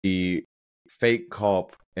the fake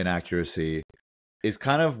cop inaccuracy is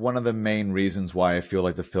kind of one of the main reasons why I feel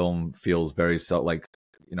like the film feels very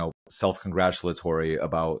self-congratulatory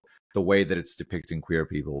about the way that it's depicting queer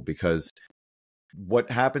people, because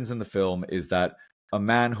what happens in the film is that a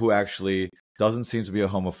man who actually doesn't seem to be a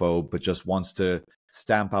homophobe but just wants to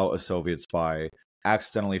stamp out a Soviet spy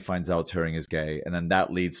accidentally finds out Turing is gay, and then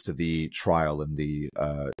that leads to the trial and the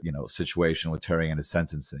situation with Turing and his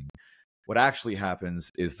sentencing. What actually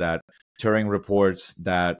happens is that Turing reports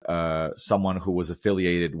that someone who was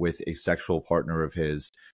affiliated with a sexual partner of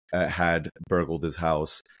his had burgled his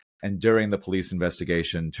house. And during the police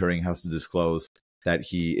investigation, Turing has to disclose that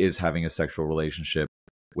he is having a sexual relationship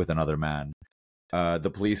with another man.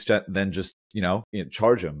 The police then just,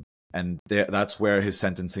 charge him. And that's where his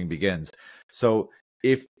sentencing begins. So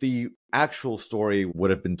if the actual story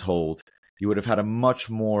would have been told, you would have had a much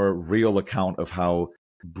more real account of how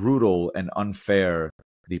brutal and unfair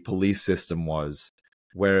the police system was.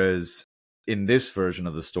 Whereas in this version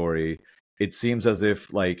of the story, it seems as if,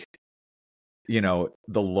 the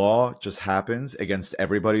law just happens against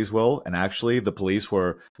everybody's will, and actually the police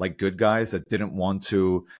were like good guys that didn't want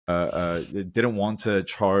to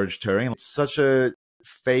charge Turing. It's such a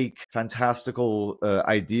fake, fantastical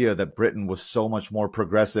idea that Britain was so much more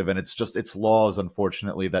progressive, and it's just its laws,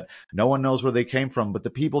 unfortunately, that no one knows where they came from, but the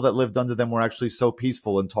people that lived under them were actually so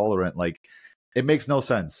peaceful and tolerant. It makes no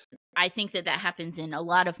sense. I think that happens in a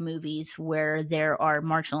lot of movies where there are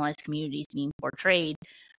marginalized communities being portrayed,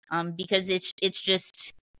 because it's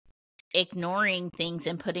just ignoring things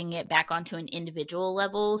and putting it back onto an individual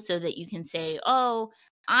level so that you can say, oh,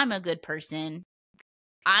 I'm a good person,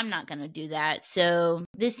 I'm not going to do that, so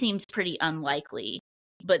this seems pretty unlikely.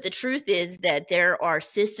 But the truth is that there are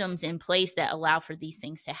systems in place that allow for these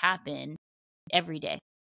things to happen every day.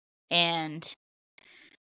 And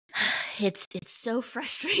it's so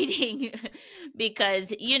frustrating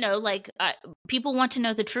because, people want to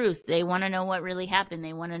know the truth. They want to know what really happened.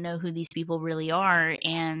 They want to know who these people really are.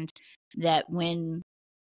 And that when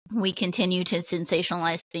we continue to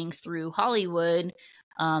sensationalize things through Hollywood,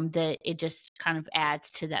 that it just kind of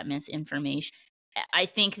adds to that misinformation. I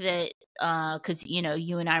think that because,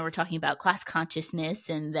 you and I were talking about class consciousness,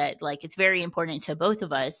 and that it's very important to both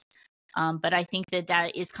of us. But I think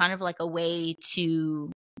that is kind of like a way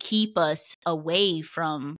to keep us away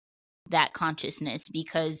from that consciousness,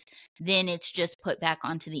 because then it's just put back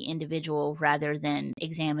onto the individual rather than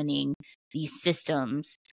examining these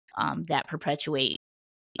systems that perpetuate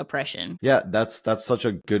oppression. Yeah, that's such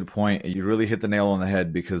a good point. You really hit the nail on the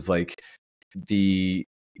head, because the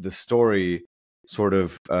story sort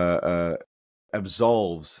of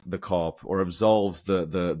absolves the cop, or absolves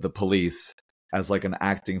the police as an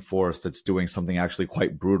acting force that's doing something actually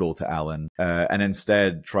quite brutal to Alan, and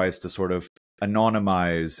instead tries to sort of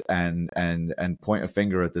anonymize and point a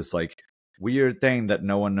finger at this weird thing that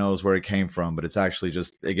no one knows where it came from, but it's actually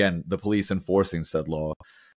just, again, the police enforcing said law.